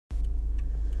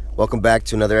Welcome back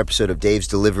to another episode of Dave's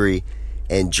Delivery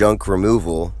and Junk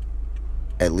Removal,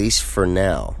 at least for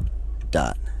now, ...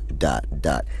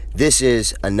 This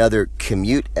is another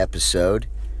commute episode.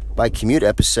 By commute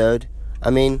episode, I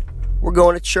mean we're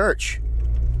going to church.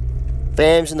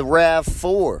 Fams in the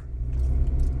RAV4.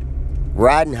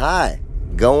 Riding high,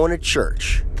 going to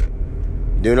church.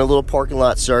 Doing a little parking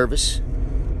lot service.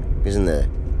 Using the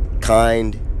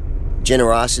kind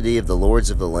generosity of the lords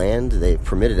of the land, they've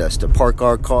permitted us to park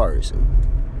our cars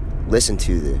and listen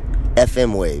to the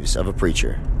FM waves of a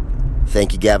preacher.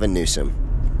 Thank you, Gavin Newsom.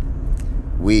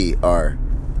 We are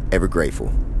ever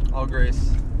grateful. All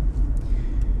grace.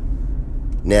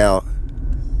 Now,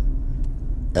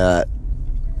 the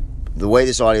way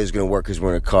this audio is going to work is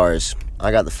we're in a car is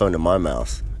I got the phone to my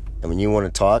mouth. And when you want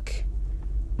to talk,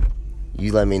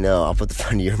 you let me know. I'll put the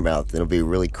phone to your mouth. It'll be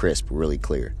really crisp, really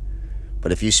clear.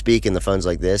 But if you speak and the phone's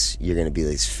like this, you're going to be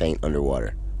this faint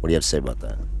underwater. What do you have to say about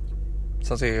that?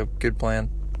 Sounds like a good plan.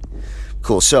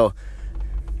 Cool. So,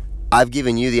 I've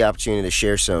given you the opportunity to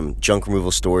share some junk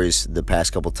removal stories the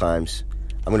past couple times.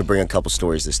 I'm going to bring a couple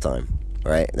stories this time.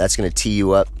 All right? That's going to tee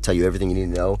you up, tell you everything you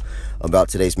need to know about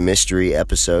today's mystery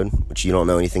episode, which you don't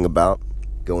know anything about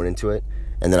going into it.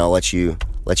 And then I'll let you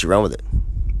run with it.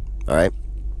 All right?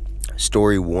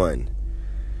 Story 1.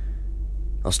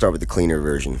 I'll start with the cleaner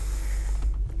version.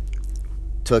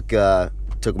 Took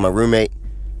my roommate,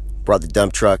 brought the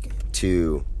dump truck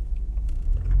to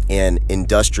an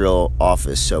industrial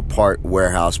office, so part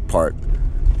warehouse, part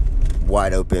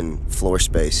wide open floor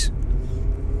space.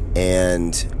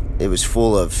 And it was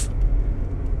full of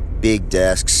big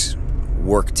desks,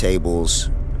 work tables,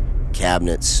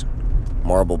 cabinets,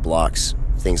 marble blocks,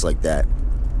 things like that.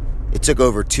 It took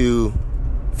over 2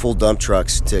 full dump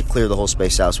trucks to clear the whole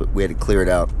space out. So we had to clear it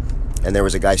out. And there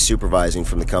was a guy supervising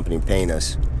from the company paying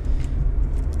us.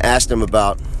 Asked him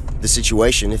about the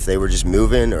situation, if they were just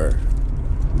moving, or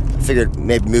figured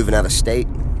maybe moving out of state.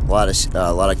 A lot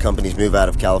of companies move out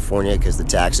of California because the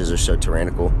taxes are so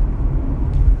tyrannical.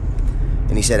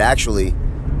 And he said actually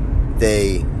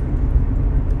they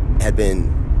had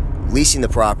been leasing the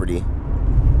property,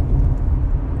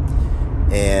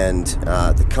 and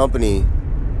the company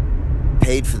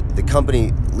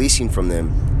leasing from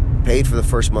them paid for the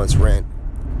first month's rent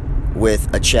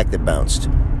with a check that bounced.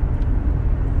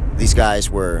 These guys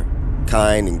were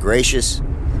kind and gracious,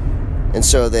 and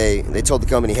so they told the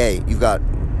company, hey, you've got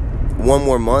 1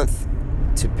 more month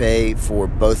to pay for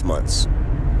both months.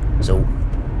 So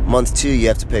month 2, you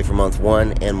have to pay for month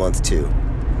 1 and month 2.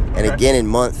 And okay. Again in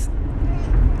month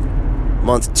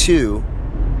 2,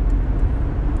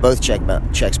 both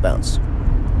checks bounced.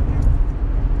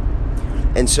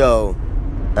 And so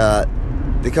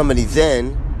the company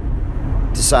then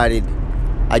decided,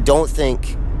 I don't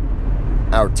think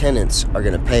our tenants are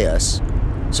going to pay us,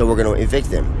 so we're going to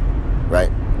evict them, right?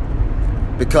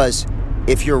 Because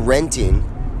if you're renting,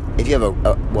 if you have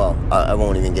I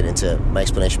won't even get into my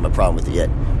explanation of my problem with it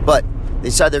yet, but they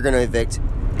decide they're going to evict,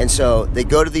 and so they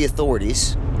go to the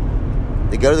authorities,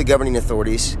 they go to the governing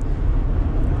authorities,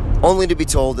 only to be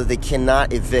told that they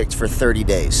cannot evict for 30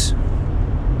 days.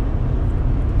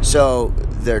 So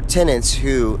their tenants,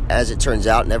 who, as it turns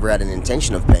out, never had an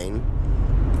intention of paying,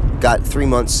 got 3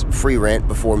 months free rent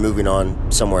before moving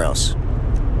on somewhere else.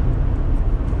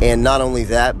 And not only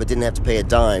that, but didn't have to pay a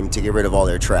dime to get rid of all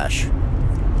their trash.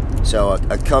 So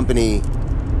a company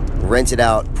rented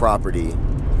out property,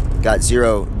 got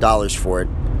 $0 for it,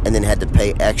 and then had to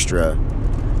pay extra.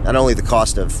 Not only the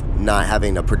cost of not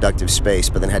having a productive space,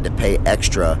 but then had to pay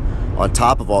extra on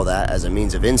top of all that as a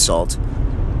means of insult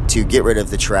to get rid of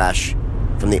the trash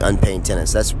from the unpaying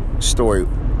tenants. That's story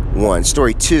 1.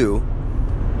 Story 2,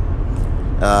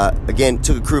 again,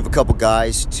 took a crew of a couple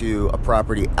guys to a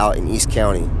property out in East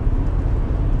County,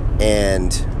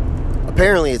 and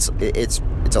apparently it's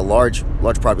a large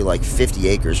property, like 50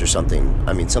 acres or something.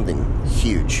 I mean, something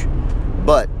huge,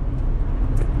 but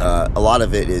a lot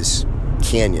of it is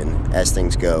canyon, as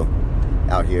things go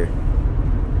out here.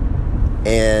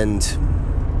 And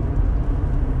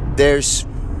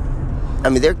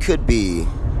there could be,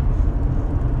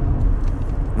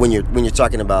 when you're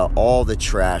talking about all the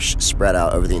trash spread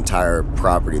out over the entire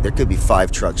property, there could be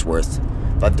 5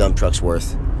 dump trucks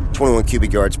worth 21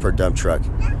 cubic yards per dump truck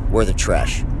worth of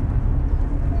trash.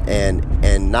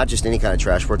 And not just any kind of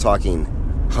trash, we're talking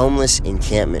homeless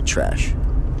encampment trash.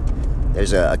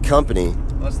 There's a company.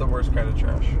 That's the worst kind of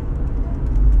trash.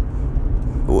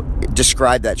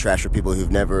 Describe that trash for people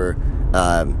who've never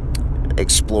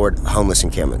explored homeless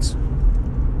encampments.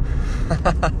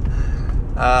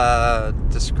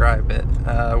 Describe it.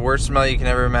 Worst smell you can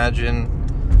ever imagine.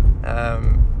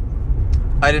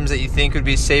 items that you think would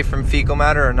be safe from fecal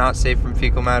matter are not safe from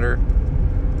fecal matter.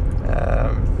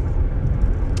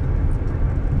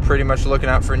 Pretty much looking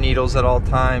out for needles at all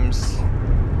times.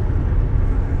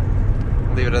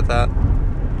 Leave it at that.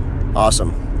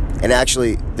 Awesome. And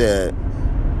actually,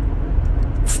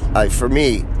 for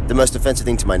me, the most offensive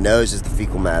thing to my nose is the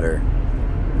fecal matter.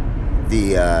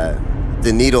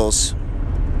 The needles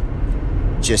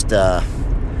just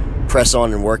press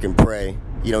on and work and pray.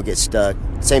 You don't get stuck.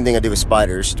 Same thing I do with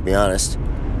spiders, to be honest.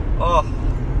 Oh.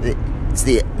 It's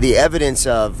the evidence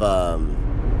of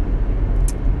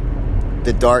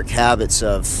the dark habits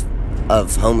of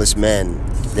homeless men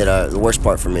that are the worst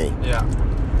part for me. Yeah,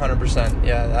 100%.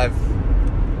 Yeah,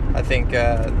 I think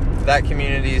that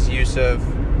community's use of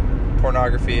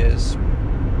pornography is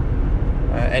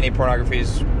any pornography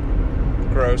is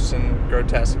gross and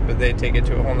grotesque, but they take it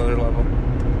to a whole nother level,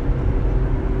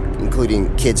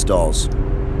 including kids' dolls.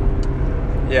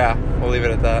 Yeah, we'll leave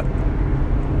it at that.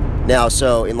 Now,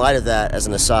 so in light of that, as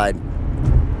an aside,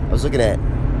 I was looking at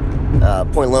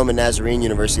Point Loma Nazarene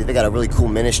University. They got a really cool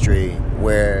ministry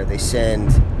where they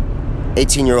send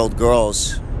 18-year-old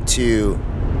girls to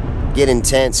get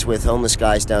intense with homeless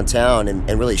guys downtown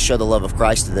and really show the love of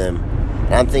Christ to them.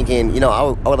 And I'm thinking, I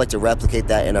would like to replicate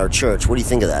that in our church. What do you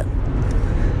think of that?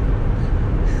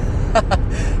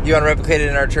 You want to replicate it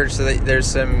in our church so that there's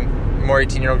some more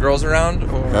 18-year-old girls around?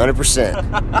 Or? 100%.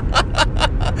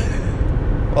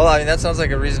 Well, I mean, that sounds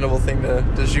like a reasonable thing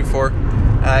to shoot for.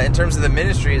 In terms of the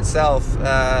ministry itself,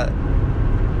 I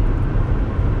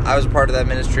was a part of that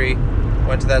ministry,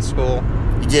 went to that school.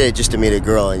 You did it just to meet a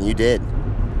girl, and you did.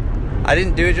 I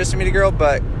didn't do it just to meet a girl,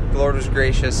 but the Lord was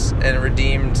gracious and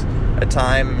redeemed a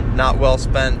time not well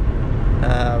spent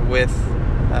with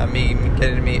me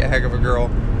getting to meet a heck of a girl.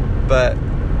 But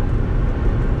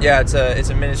yeah, it's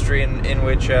a ministry in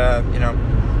which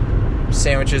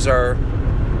sandwiches are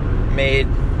made,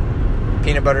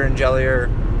 peanut butter and jelly are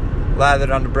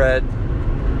lathered onto bread.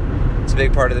 It's a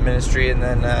big part of the ministry. And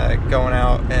then going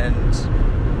out and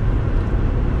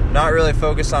not really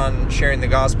focus on sharing the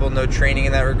gospel. No training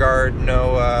in that regard.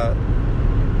 No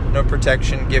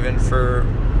protection given for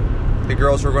the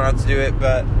girls who are going out to do it,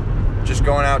 but just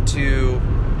going out to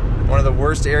one of the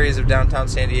worst areas of downtown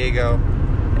San Diego,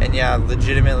 and yeah,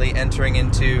 legitimately entering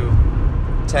into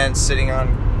tents, sitting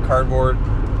on cardboard,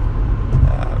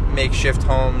 makeshift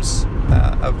homes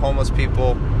of homeless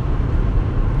people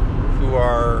who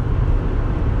are,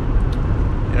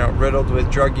 riddled with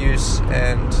drug use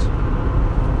and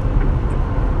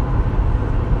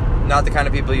not the kind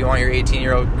of people you want your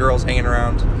 18-year-old girls hanging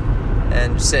around.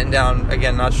 And sitting down,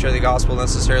 again, not to share the gospel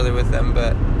necessarily with them,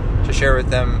 but to share with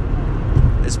them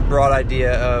this broad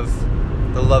idea of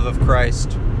the love of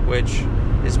Christ, which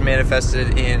is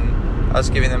manifested in us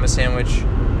giving them a sandwich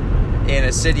in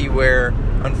a city where,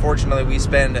 unfortunately, we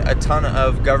spend a ton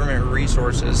of government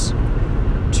resources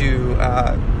to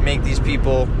make these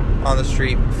people on the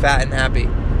street fat and happy.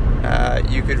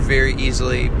 You could very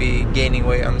easily be gaining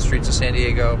weight on the streets of San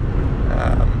Diego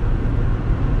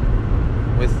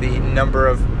with the number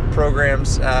of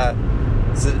programs.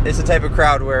 It's a type of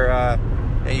crowd where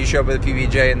you show up with a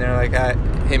PB&J and they're like,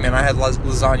 hey man, I had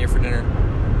lasagna for dinner.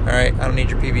 Alright, I don't need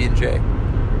your PB&J.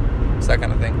 It's that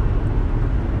kind of thing.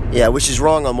 Yeah, which is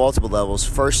wrong on multiple levels.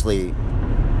 Firstly,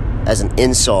 as an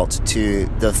insult to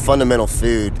the fundamental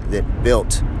food that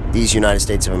built these United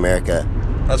States of America.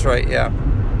 That's right, yeah.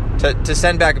 To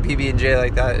send back a PB&J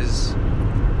like that is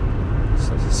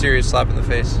a serious slap in the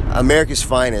face. America's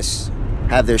finest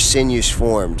have their sinews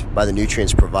formed by the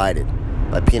nutrients provided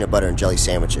by peanut butter and jelly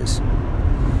sandwiches.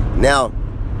 Now,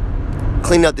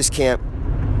 cleaning up this camp,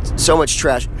 so much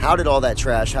trash. How did all that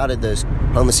trash, how did those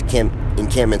homeless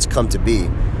encampments come to be?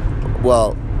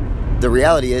 Well, the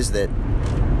reality is that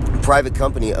a private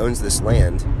company owns this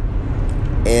land,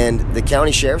 and the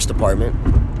county sheriff's department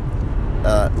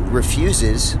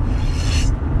refuses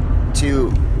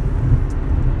to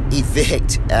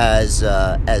evict as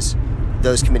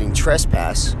those committing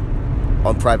trespass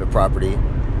on private property.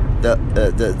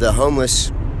 The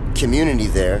homeless community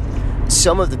there,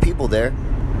 some of the people there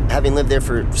having lived there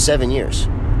for 7 years.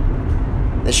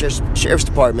 The sheriff's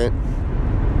department,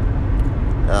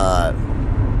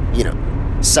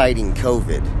 citing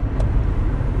COVID,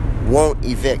 won't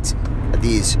evict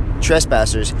these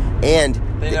trespassers, and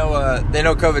they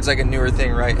know COVID's like a newer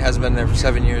thing, right? It hasn't been there for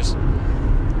 7 years.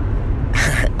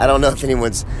 I don't know if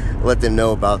anyone's let them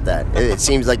know about that. It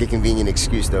seems like a convenient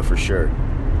excuse, though, for sure.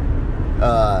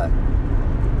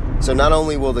 So not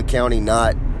only will the county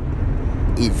not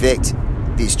evict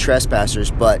these trespassers,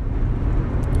 but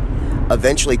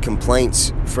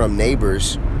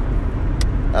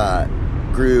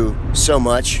grew so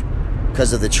much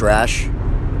because of the trash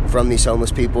from these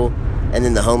homeless people, and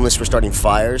then the homeless were starting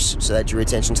fires, so that drew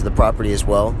attention to the property as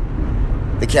well.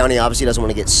 The county obviously doesn't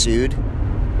want to get sued,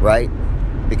 right?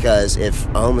 Because if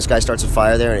a homeless guy starts a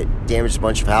fire there and it damages a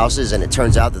bunch of houses, and it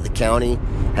turns out that the county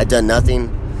had done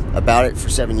nothing about it for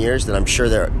 7 years, then I'm sure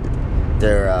they're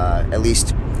at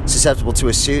least susceptible to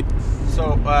a suit.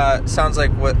 So sounds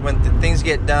like when things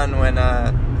get done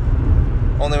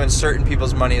only when certain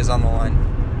people's money is on the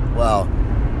line. Well,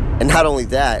 and not only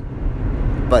that,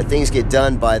 but things get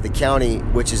done by the county,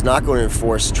 which is not going to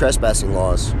enforce trespassing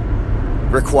laws,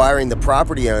 requiring the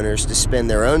property owners to spend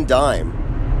their own dime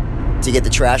to get the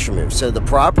trash removed. So the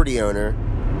property owner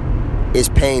is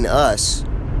paying us,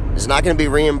 is not going to be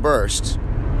reimbursed,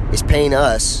 is paying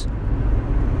us,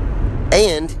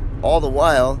 and all the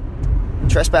while,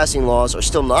 trespassing laws are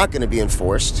still not going to be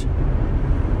enforced.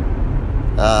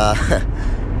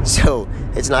 So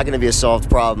it's not going to be a solved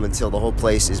problem until the whole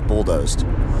place is bulldozed.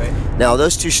 Right. Now,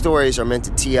 those two stories are meant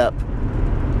to tee up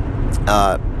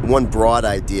one broad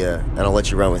idea, and I'll let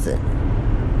you run with it.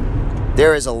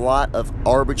 There is a lot of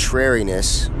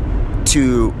arbitrariness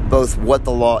to both what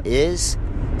the law is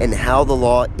and how the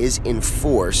law is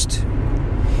enforced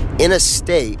in a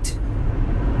state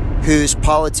whose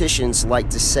politicians like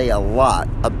to say a lot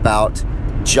about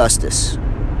justice.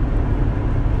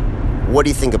 What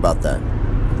do you think about that?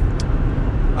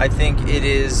 I think it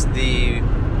is the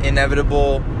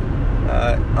inevitable,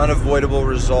 unavoidable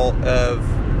result of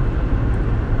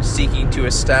seeking to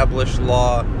establish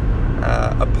law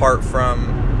apart from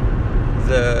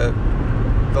the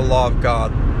law of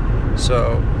God.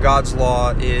 So God's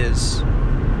law is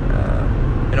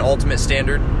an ultimate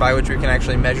standard by which we can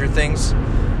actually measure things.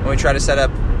 When we try to set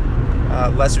up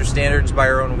lesser standards by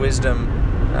our own wisdom,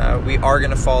 we are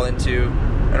going to fall into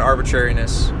an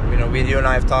arbitrariness. You and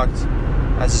I have talked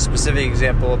as a specific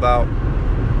example about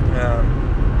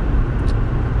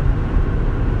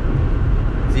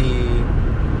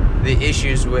the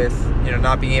issues with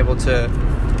not being able to,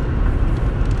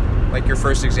 like your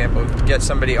first example, get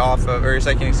somebody off of, or your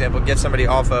second example, get somebody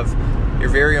off of your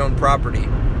very own property.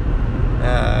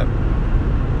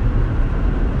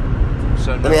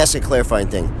 So no. Let me ask you a clarifying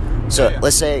thing. So Yeah.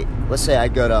 let's say I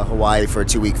go to Hawaii for a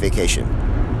 2-week vacation.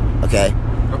 Okay.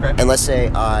 Okay. And let's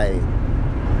say I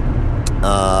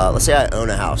own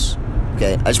a house.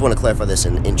 Okay. I just want to clarify this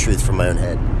in truth from my own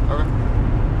head. Okay.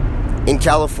 In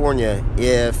California,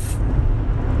 if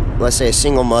let's say a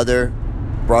single mother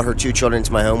brought her 2 children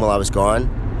into my home while I was gone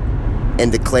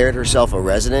and declared herself a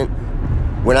resident,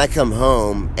 when I come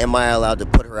home, am I allowed to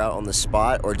put her out on the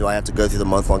spot, or do I have to go through the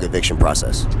month-long eviction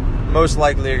process? Most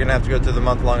likely you're going to have to go through the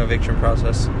month-long eviction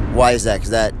process. Why is that?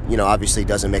 Because that, obviously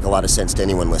doesn't make a lot of sense to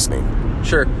anyone listening.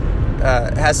 Sure.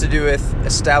 It has to do with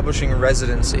establishing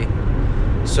residency.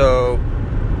 So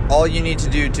all you need to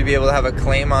do to be able to have a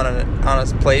claim on a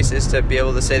place is to be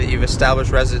able to say that you've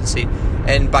established residency.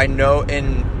 And in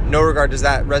no regard does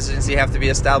that residency have to be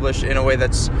established in a way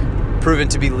that's proven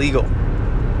to be legal.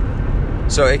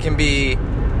 So it can be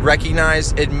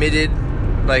recognized, admitted,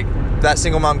 like that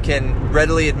single mom can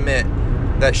readily admit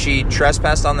that she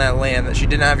trespassed on that land, that she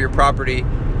didn't have your property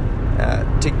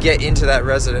to get into that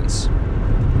residence.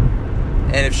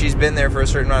 And if she's been there for a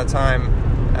certain amount of time,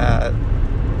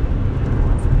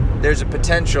 there's a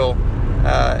potential,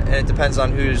 and it depends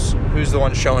on who's the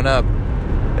one showing up,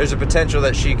 there's a potential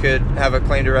that she could have a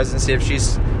claim to residency if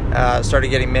she's started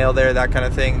getting mail there, that kind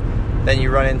of thing. Then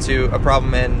you run into a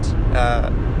problem, and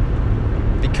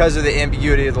because of the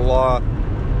ambiguity of the law,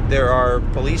 there are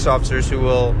police officers who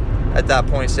will, at that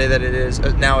point, say that it is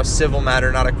now a civil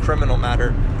matter, not a criminal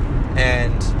matter.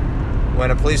 And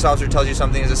when a police officer tells you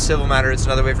something is a civil matter, it's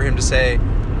another way for him to say,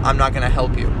 I'm not going to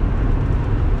help you.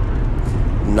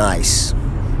 Nice.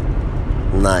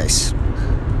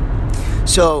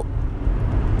 So,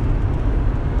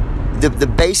 the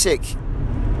basic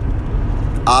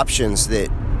options that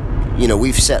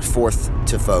we've set forth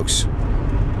to folks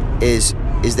is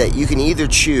that you can either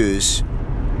choose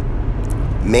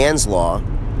man's law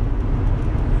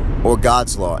or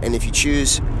God's law. And if you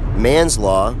choose man's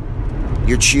law,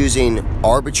 you're choosing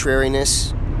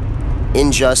arbitrariness,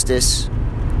 injustice,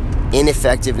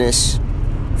 ineffectiveness,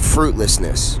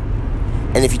 fruitlessness.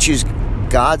 And if you choose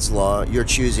God's law, you're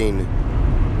choosing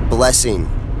blessing,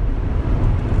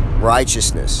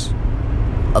 righteousness,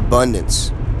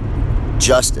 abundance,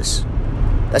 justice.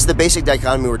 That's the basic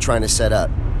dichotomy we're trying to set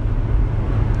up.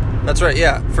 That's right,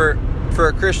 yeah. For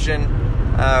a Christian,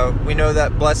 we know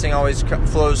that blessing always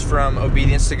flows from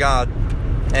obedience to God,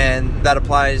 and that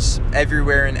applies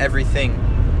everywhere and everything.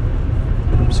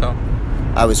 So,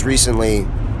 I was recently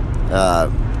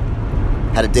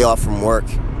had a day off from work.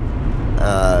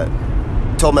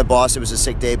 Told my boss it was a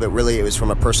sick day, but really it was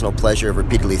from a personal pleasure of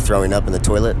repeatedly throwing up in the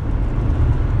toilet.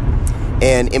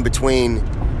 And in between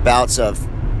bouts of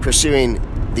pursuing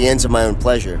the ends of my own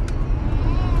pleasure,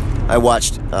 I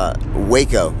watched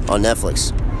Waco on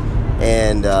Netflix.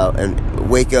 And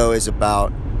Waco is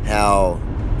about how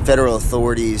federal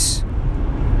authorities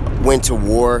went to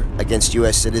war against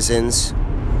U.S. citizens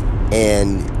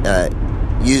and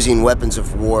using weapons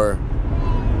of war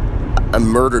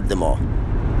murdered them all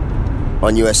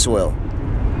on U.S. soil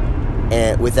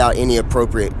and without any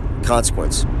appropriate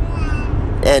consequence.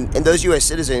 And those U.S.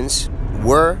 citizens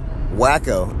were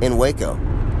wacko in Waco.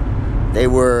 They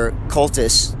were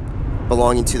cultists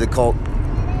belonging to the cult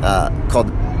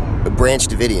called Branch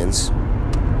Davidians,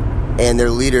 and their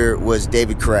leader was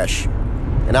David Koresh.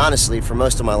 And honestly, for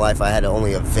most of my life, I had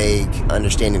only a vague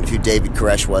understanding of who David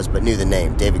Koresh was, but knew the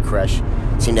name. David Koresh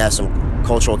seemed to have some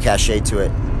cultural cachet to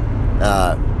it.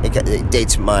 It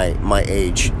dates my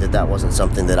age that wasn't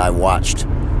something that I watched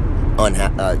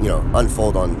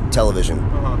unfold on television.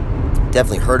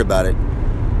 Definitely heard about it,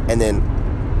 and then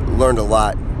learned a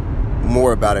lot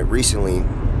more about it recently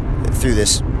through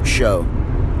this show.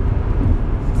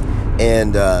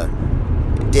 And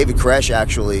David Koresh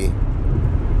actually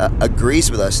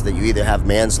agrees with us that you either have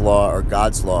man's law or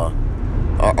God's law,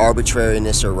 or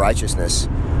arbitrariness or righteousness,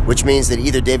 which means that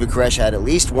either David Koresh had at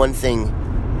least one thing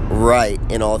right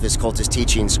in all of his cultist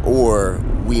teachings, or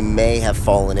we may have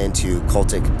fallen into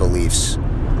cultic beliefs.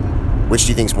 Which do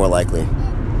you think is more likely?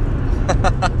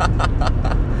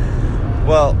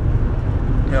 Well,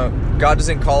 God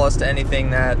doesn't call us to anything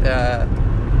that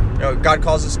God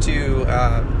calls us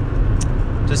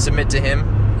to submit to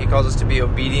Him. He calls us to be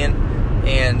obedient,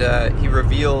 and He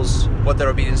reveals what that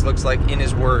obedience looks like in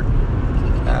His Word.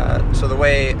 So the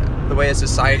way a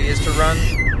society is to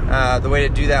run, the way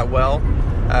to do that well,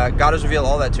 God has revealed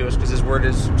all that to us because His Word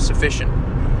is sufficient.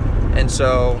 And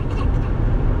so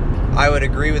I would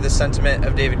agree with the sentiment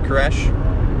of David Koresh,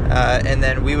 and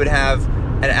then we would have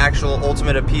an actual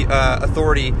ultimate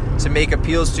authority to make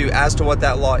appeals to as to what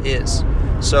that law is.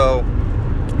 So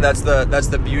that's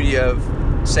the beauty of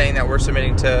saying that we're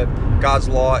submitting to God's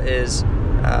law.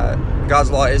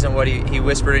 God's law isn't what he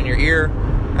whispered in your ear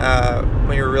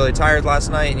when you were really tired last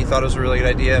night and you thought it was a really good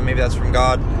idea. Maybe that's from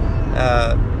God.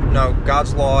 No,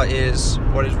 God's law is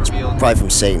what is revealed. Probably from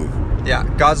Satan. Yeah,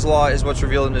 God's law is what's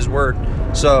revealed in His Word.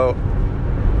 So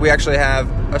we actually have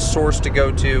a source to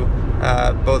go to,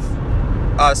 both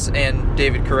us and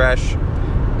David Koresh,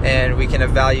 and we can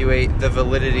evaluate the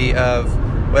validity of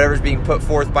whatever's being put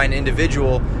forth by an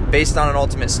individual based on an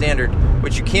ultimate standard,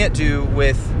 which you can't do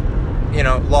with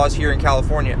laws here in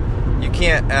California. You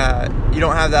can't, you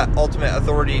don't have that ultimate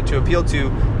authority to appeal to,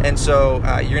 and so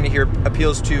you're going to hear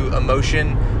appeals to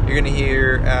emotion. You're going to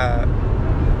hear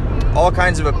all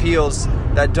kinds of appeals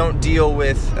that don't deal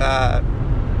with, that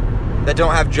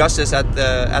don't have justice at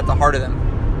the heart of them.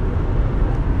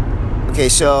 Okay,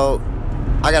 so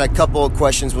I got a couple of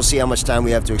questions. We'll see how much time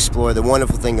we have to explore. The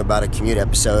wonderful thing about a Commute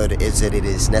episode is that it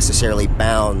is necessarily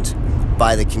bound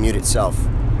by the Commute itself.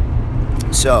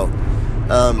 So,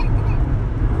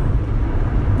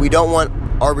 we don't want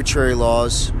arbitrary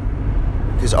laws,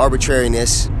 because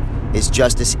arbitrariness is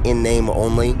justice in name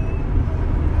only.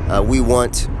 We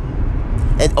want,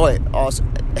 and also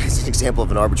as an example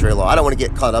of an arbitrary law, I don't want to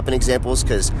get caught up in examples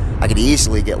because I could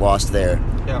easily get lost there.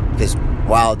 Yeah. Because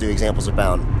wow, do examples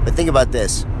abound. But think about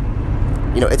this.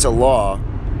 It's a law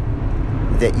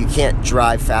that you can't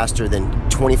drive faster than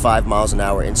 25 miles an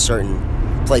hour in certain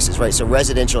places, right? So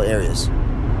residential areas,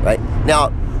 right?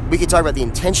 Now, we could talk about the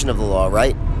intention of the law,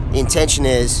 right? The intention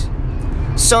is,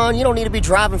 son, you don't need to be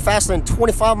driving faster than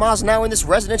 25 miles an hour in this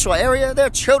residential area. There are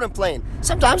children playing.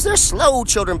 Sometimes there's slow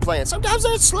children playing. Sometimes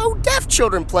there's slow, deaf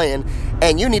children playing.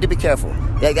 And you need to be careful.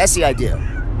 Yeah, that's the idea,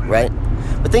 right?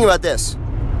 But think about this.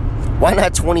 Why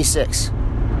not 26?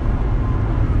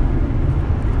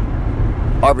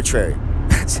 Arbitrary.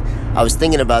 I was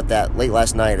thinking about that late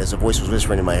last night as a voice was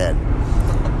whispering in my head.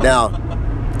 Now,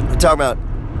 we're talking about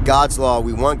God's law.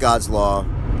 We want God's law.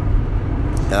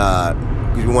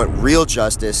 We want real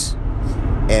justice,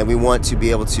 and we want to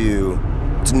be able to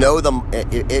know them.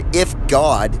 If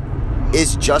God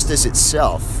is justice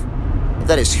itself, if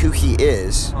that is who He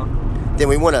is, then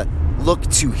we want to look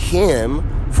to Him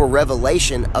for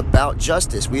revelation about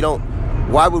justice.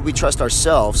 Why would we trust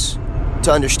ourselves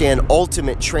to understand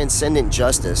ultimate transcendent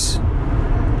justice,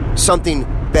 something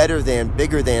better than,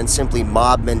 bigger than simply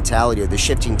mob mentality or the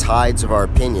shifting tides of our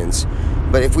opinions?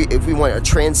 But if we want a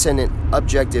transcendent,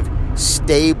 objective,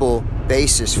 stable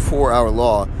basis for our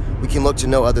law, we can look to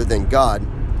no other than God.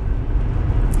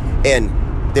 And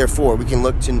therefore, we can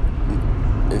look to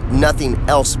nothing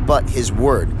else but His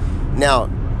Word. Now,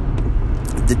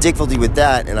 the difficulty with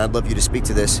that, and I'd love you to speak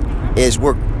to this, is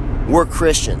we're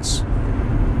Christians,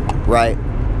 right?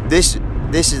 This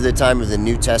is the time of the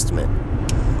New Testament.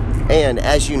 And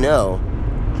as you know,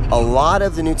 a lot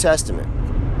of the New Testament,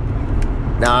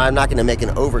 now I'm not going to make an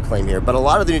overclaim here, but a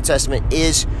lot of the New Testament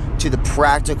is to the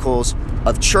practicals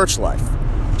of church life.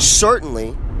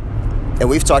 Certainly, and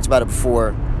we've talked about it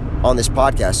before on this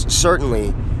podcast,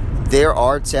 certainly there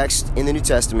are texts in the New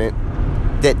Testament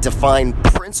that define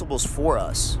principles for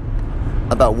us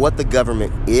about what the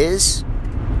government is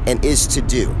and is to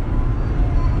do.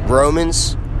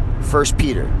 Romans, 1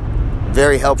 Peter,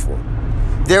 very helpful.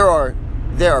 There are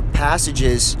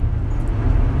passages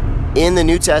in the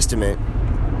New Testament,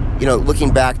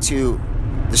 looking back to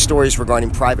the stories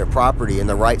regarding private property and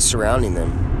the rights surrounding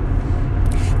them,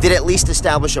 that at least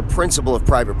establish a principle of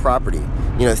private property.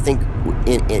 Think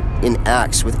in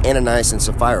Acts with Ananias and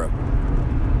Sapphira.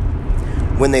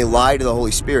 When they lied to the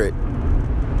Holy Spirit,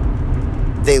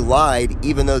 they lied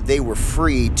even though they were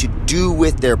free to do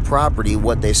with their property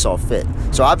what they saw fit.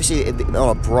 So obviously, on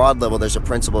a broad level, there's a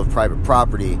principle of private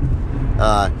property.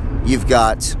 You've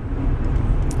got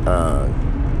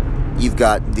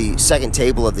the second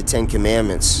table of the Ten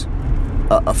Commandments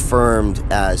affirmed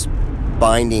as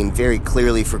binding very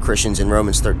clearly for Christians in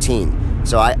Romans 13.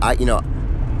 So I've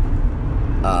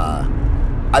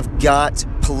got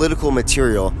political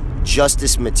material,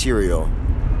 justice material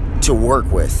to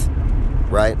work with,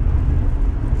 right?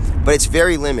 But it's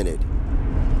very limited.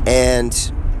 And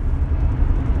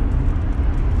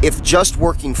if just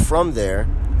working from there,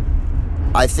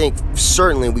 I think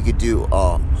certainly we could do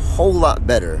a whole lot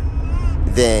better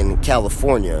than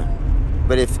California.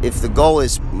 But if the goal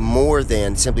is more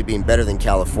than simply being better than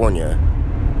California,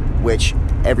 which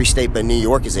every state but New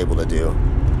York is able to do,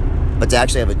 but to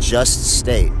actually have a just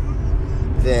state,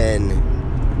 then,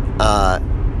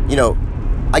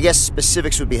 I guess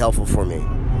specifics would be helpful for me.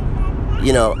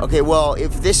 Okay, well,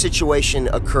 if this situation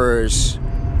occurs,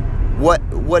 what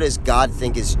does God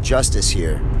think is justice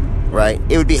here, right?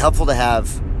 It would be helpful to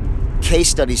have case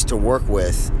studies to work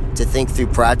with, to think through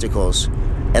practicals.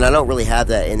 And I don't really have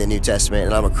that in the New Testament,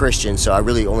 and I'm a Christian, so I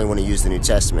really only want to use the New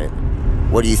Testament.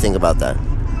 What do you think about that?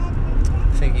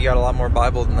 I think you got a lot more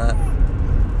Bible than that.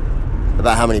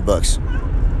 About how many books?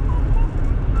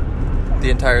 The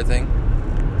entire thing.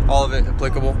 All of it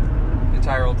applicable. The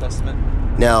entire Old Testament.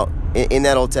 Now, in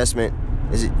that Old Testament,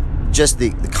 is it just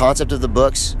the concept of the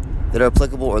books that are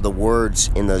applicable, or the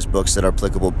words in those books that are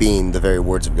applicable being the very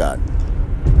words of God?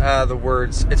 The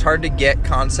words. It's hard to get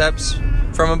concepts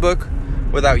from a book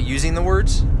without using the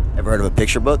words. Ever heard of a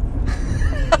picture book?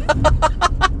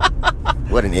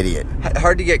 What an idiot.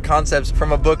 Hard to get concepts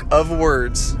from a book of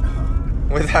words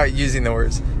without using the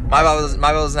words. My Bible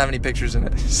doesn't have any pictures in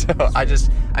it. So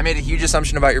I made a huge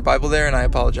assumption about your Bible there, and I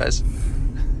apologize.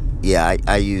 Yeah,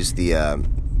 I use the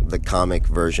comic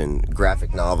version,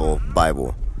 graphic novel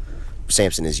Bible.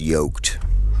 Samson is yoked.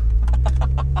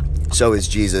 So is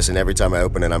Jesus, and every time I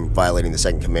open it, I'm violating the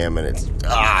second commandment.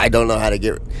 I don't know how to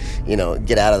get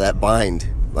out of that bind.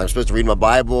 I'm supposed to read my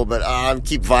Bible, but I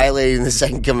keep violating the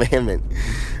second commandment.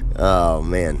 Oh,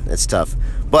 man, that's tough.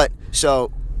 But,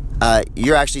 so,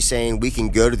 you're actually saying we can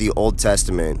go to the Old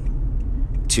Testament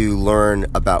to learn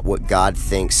about what God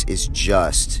thinks is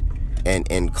just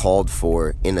and called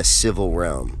for in a civil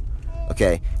realm.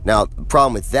 Okay, now, the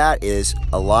problem with that is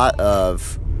a lot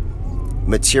of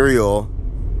material,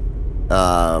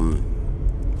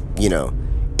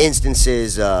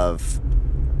 instances of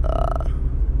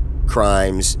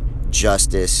crimes,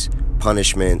 justice,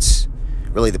 punishments,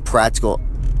 really the practical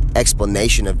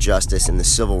explanation of justice in the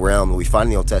civil realm that we find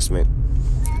in the Old Testament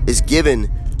is given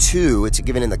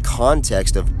in the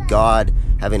context of God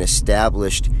having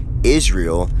established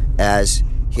Israel as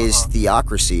his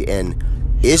theocracy, and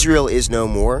Israel is no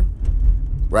more,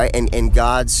 right? And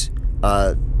God's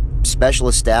special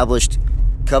established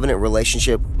covenant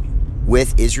relationship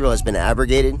with Israel has been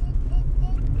abrogated.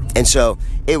 And so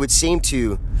it would seem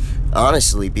to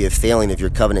honestly be a failing of your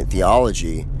covenant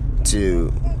theology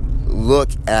to look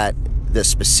at the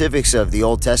specifics of the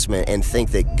Old Testament and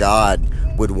think that God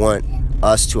would want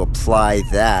us to apply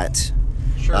that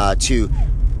to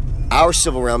our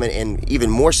civil realm. And even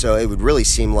more so, it would really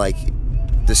seem like,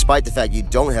 despite the fact you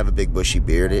don't have a big bushy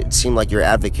beard, it seemed like you're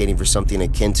advocating for something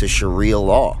akin to Sharia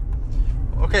law.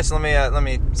 Okay, so let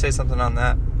me say something on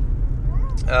that.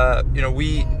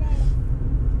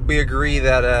 We agree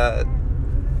that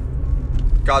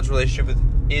God's relationship with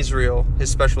Israel,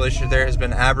 his special relationship there, has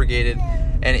been abrogated,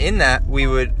 and in that we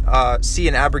would see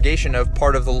an abrogation of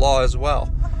part of the law as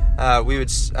well. we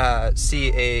would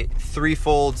see a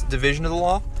threefold division of the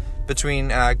law between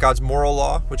God's moral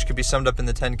law, which could be summed up in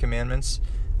the Ten Commandments,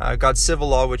 God's civil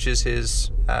law, which is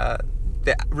his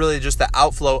really just the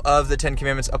outflow of the Ten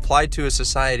Commandments applied to a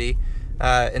society,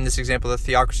 in this example, the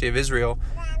theocracy of Israel,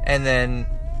 and then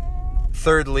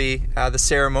thirdly, the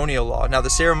ceremonial law. Now, the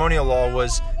ceremonial law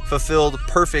was fulfilled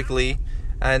perfectly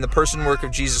in the person and work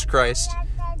of Jesus Christ,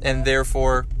 and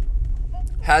therefore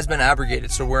has been abrogated.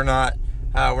 So we're not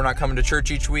coming to church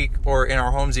each week or in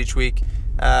our homes each week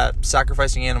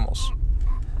sacrificing animals.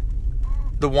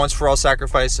 The once-for-all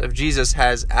sacrifice of Jesus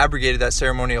has abrogated that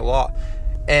ceremonial law.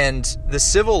 And the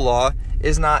civil law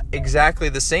is not exactly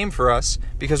the same for us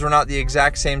because we're not the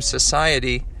exact same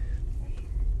society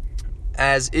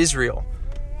as Israel.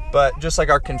 But just like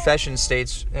our confession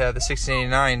states, the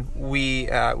 1689, we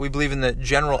believe in the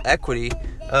general equity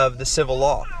of the civil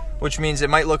law, which means it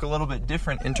might look a little bit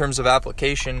different in terms of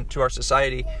application to our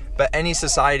society. But any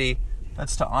society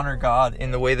that's to honor God in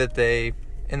the way that they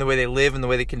live and the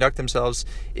way they conduct themselves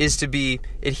is to be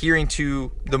adhering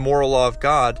to the moral law of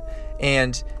God.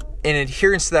 And in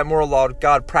adherence to that moral law of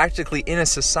God, practically in a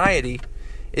society,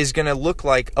 is going to look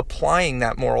like applying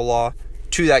that moral law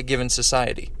to that given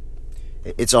society.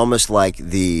 It's almost like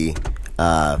the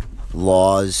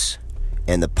laws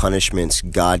and the punishments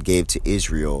God gave to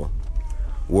Israel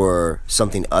were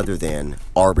something other than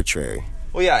arbitrary.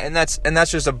 Well, yeah, and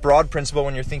that's just a broad principle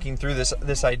when you're thinking through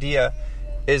this idea,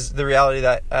 is the reality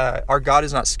that our God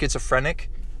is not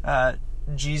schizophrenic.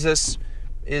 Jesus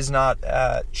is not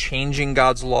changing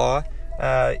God's law.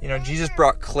 Jesus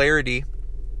brought clarity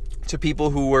to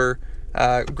people who were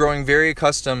growing very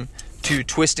accustomed to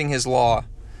twisting his law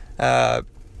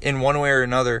in one way or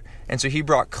another. And so he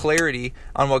brought clarity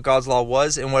on what God's law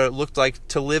was and what it looked like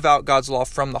to live out God's law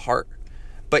from the heart.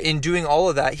 But in doing all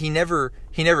of that, he never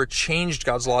changed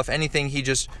God's law. If anything, he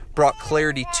just brought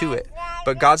clarity to it.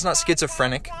 But God's not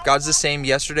schizophrenic. God's the same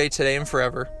yesterday, today, and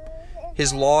forever.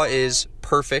 His law is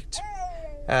perfect.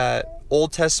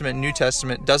 Old Testament, New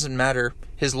Testament, doesn't matter.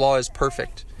 His law is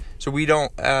perfect. So we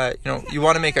don't, you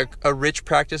want to make a rich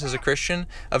practice as a Christian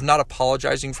of not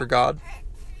apologizing for God.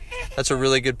 That's a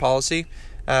really good policy.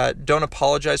 Don't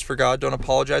apologize for God. Don't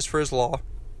apologize for his law.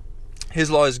 His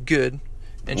law is good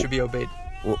and should be obeyed.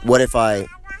 What if I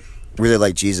really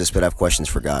like Jesus but have questions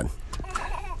for God?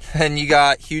 And you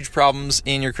got huge problems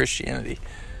in your Christianity.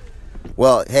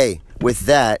 Well, hey, with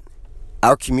that,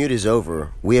 our commute is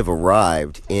over. We have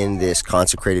arrived in this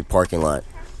consecrated parking lot.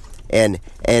 And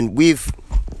we've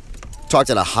talked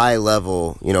at a high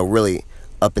level, really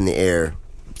up in the air.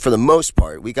 For the most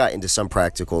part, we got into some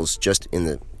practicals just in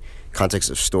the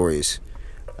context of stories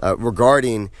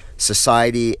regarding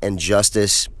society and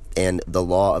justice and the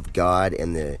law of God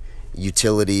and the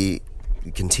utility,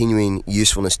 continuing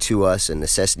usefulness to us and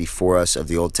necessity for us of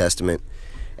the Old Testament.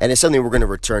 And it's something we're going to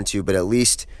return to, but at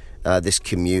least this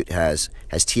commute has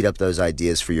teed up those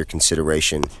ideas for your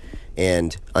consideration.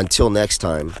 And until next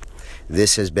time,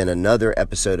 this has been another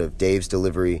episode of Dave's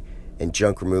Delivery and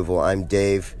Junk Removal. I'm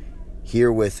Dave,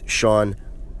 here with Sean.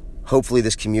 Hopefully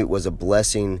this commute was a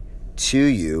blessing to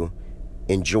you.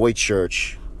 Enjoy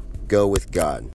church. Go with God.